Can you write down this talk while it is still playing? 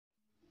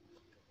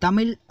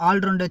Tamil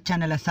allrounder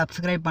சேனலை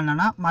subscribe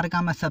பண்ணலன்னா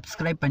மறக்காமல்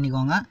சப்ஸ்கிரைப்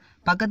பண்ணிக்கோங்க.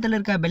 பக்கத்தில்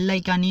இருக்க பெல்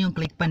ஐக்கானையும்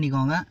கிளிக்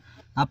பண்ணிக்கோங்க.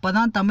 அப்போ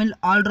தான் தமிழ்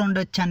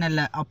ஆல்ரவுண்டர்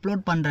சேனலில்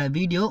அப்லோட் பண்ணுற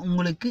வீடியோ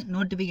உங்களுக்கு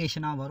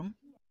நோட்டிஃபிகேஷனாக வரும்.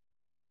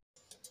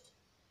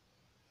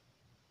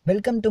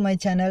 Welcome to my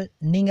channel.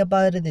 நீங்கள்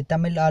பார்க்குறது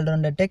தமிழ்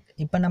ஆல்ரவுண்டர் டெக்.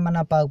 இப்போ நம்ம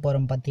என்ன பார்க்க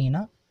போகிறோம்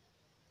பார்த்தீங்கன்னா,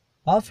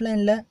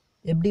 ஆஃப்லைனில்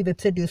எப்படி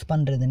வெப்சைட் யூஸ்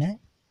பண்ணுறதுன்னு.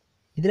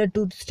 இதில்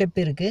 2 ஸ்டெப்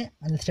இருக்குது.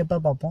 அந்த ஸ்டெப்பை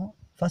பார்ப்போம்.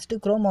 ஃபஸ்ட்டு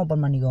க்ரோம்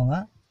ஓப்பன் பண்ணிக்கோங்க.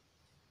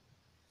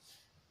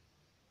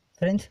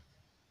 ஃப்ரெண்ட்ஸ்,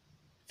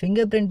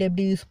 ஃபிங்கர் பிரிண்ட்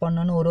எப்படி யூஸ்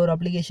பண்ணணும்னு ஒரு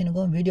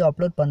அப்ளிகேஷனுக்கும் வீடியோ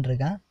அப்லோட்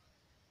பண்ணிருக்கேன்.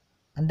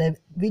 அந்த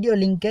வீடியோ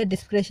லிங்க்கை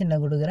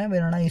டிஸ்கிரிப்ஷனில் கொடுக்குறேன்,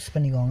 வேணும்னா யூஸ்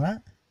பண்ணிக்கோங்க.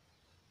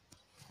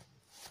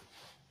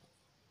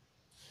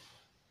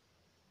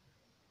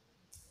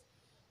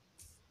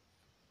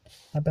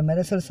 இப்போ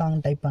மெரசல் சாங்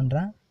டைப்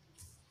பண்ணுறேன்.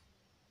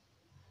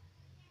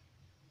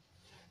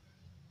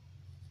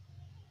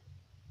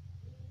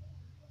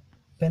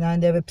 இப்போ நான்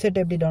இந்த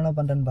வெப்சைட் எப்படி டவுன்லோட்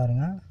பண்ணுறேன்னு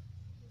பாருங்கள்.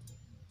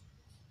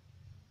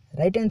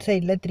 ரைட் ஹேண்ட்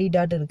சைடில் 3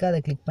 டாட் இருக்குது, அதை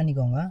கிளிக்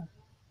பண்ணிக்கோங்க.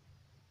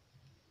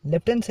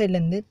 லெஃப்ட் ஹேண்ட்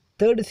சைட்லேருந்து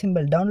 3rd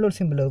சிம்பிள் டவுன்லோட்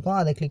சிம்பிள் இருக்கும்,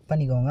 அதை கிளிக்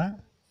பண்ணிக்கோங்க.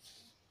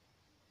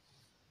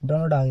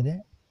 டவுன்லோட் ஆகுது.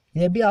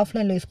 இது எப்படி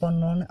ஆஃப்லைனில் யூஸ்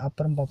பண்ணணுன்னு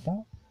அப்புறம்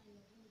பார்ப்போம்.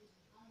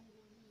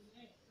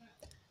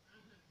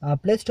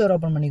 ப்ளே ஸ்டோர்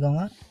ஓப்பன்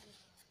பண்ணிக்கோங்க.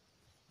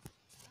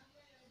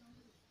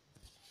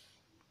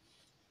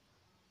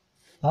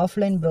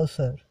 Offline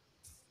browser,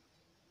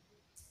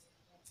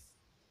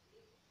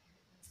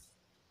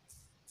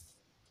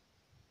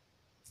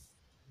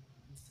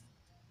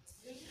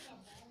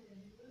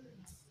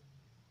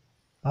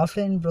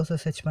 offline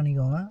browser search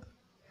பண்ணிக்கோங்க.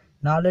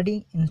 நான் ஆல்ரெடி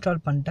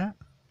இன்ஸ்டால் பண்ணிட்டேன்.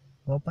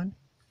 ஓப்பன்.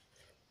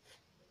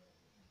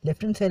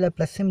 லெஃப்ட் ஹேண்ட் சைடில்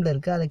ப்ளஸ் சிம்பிள்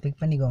இருக்குது, அதை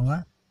கிளிக் பண்ணிக்கோங்க.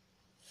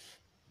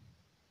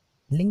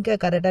 லிங்கை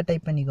கரெக்டாக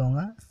டைப்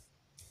பண்ணிக்கோங்க.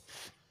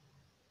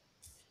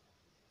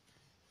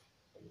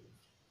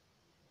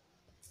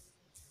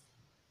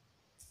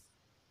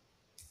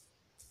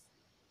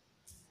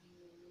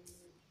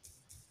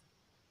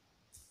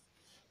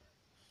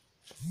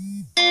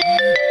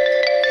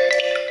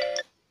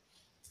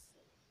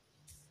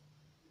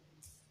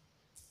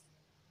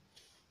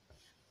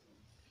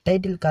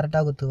 டைட்டில்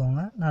கரெக்டாக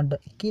கொடுத்துக்கோங்க. நான்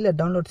கீழே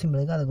டவுன்லோட் சிம்பிள்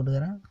இருக்குது, அதை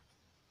கொடுக்குறேன்.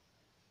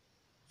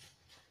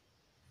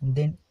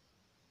 தென்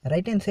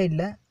ரைட் ஹேண்ட்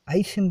சைடில் ஐ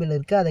சிம்பிள்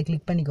இருக்குது, அதை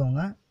கிளிக்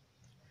பண்ணிக்கோங்க.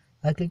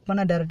 அதை கிளிக்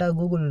பண்ணால் டேரெக்டாக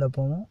கூகுளில்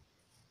போவோம்.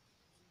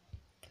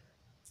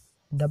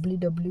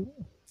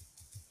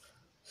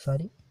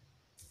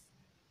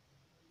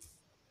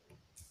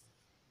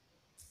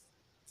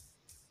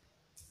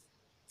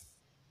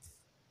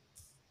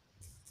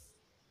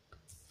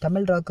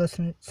 தமிழ்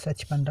ராக்கர்ஸ்னு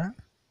சர்ச் பண்ணுறேன்.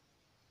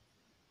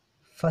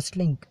 First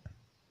link.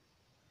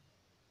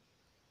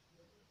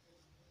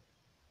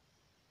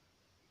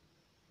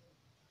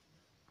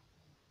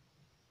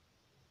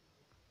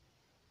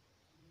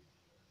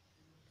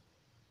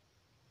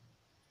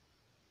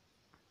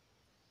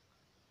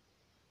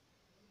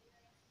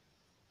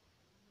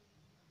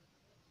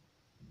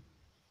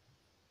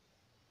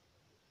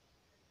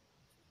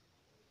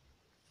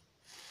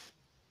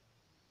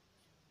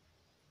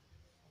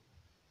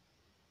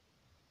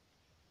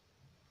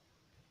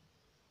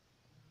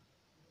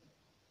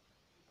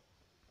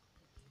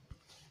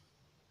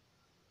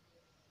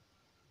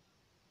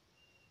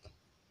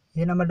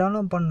 இது நம்ம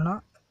டவுன்லோட் பண்ணோன்னா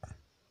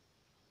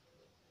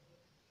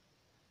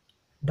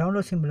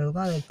டவுன்லோட் சிம்பிள்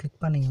இருக்கும், அதை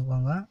கிளிக்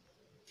பண்ணிக்கோங்க.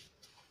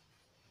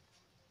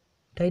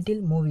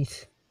 Title movies.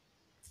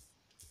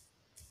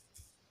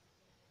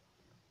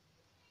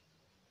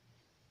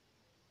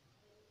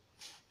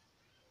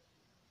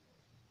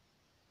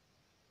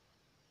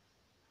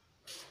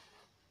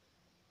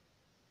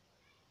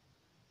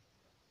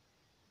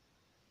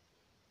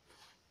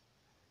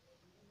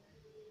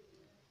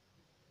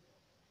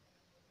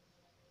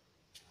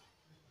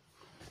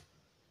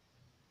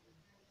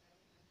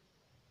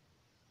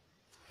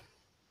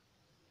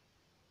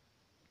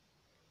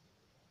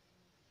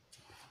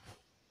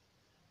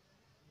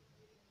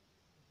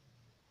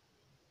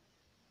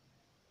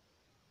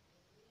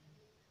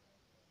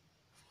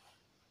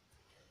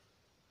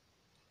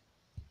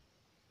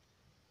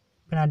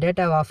 இப்போ நான்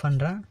டேட்டாவை ஆஃப்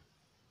பண்ணுறேன்.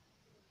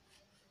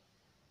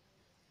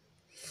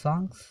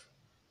 சாங்ஸ்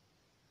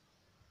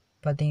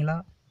பார்த்தீங்களா,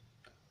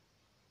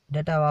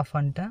 டேட்டாவை ஆஃப்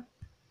பண்ணிட்டேன்.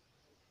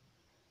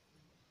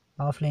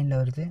 ஆஃப்லைனில்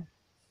வருது.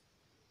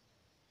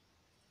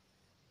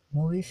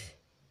 மூவிஸ்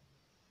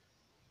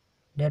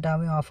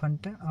டேட்டாவையும் ஆஃப்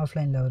பண்ணிட்டேன்,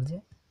 ஆஃப்லைனில் வருது.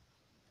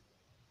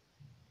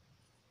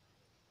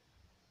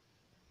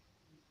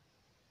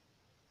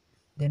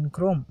 தென்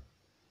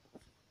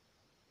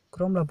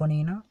க்ரோமில்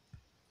போனீங்கன்னா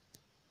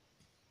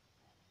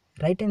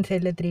ரைட் ஹேண்ட்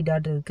சைடில் 3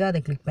 டாட் இருக்குது, அதை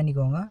கிளிக்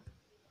பண்ணிக்கோங்க.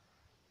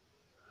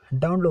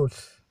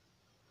 டவுன்லோட்ஸ்,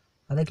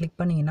 அதை கிளிக்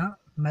பண்ணிங்கன்னா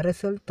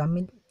மெரசல்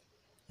தமிழ்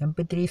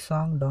MP3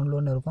 சாங்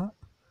டவுன்லோட்னு இருக்கும்,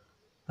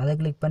 அதை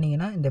கிளிக்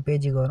பண்ணிங்கன்னா இந்த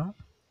பேஜுக்கு வரும்.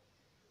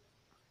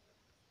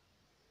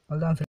 அவ்வளோதான்.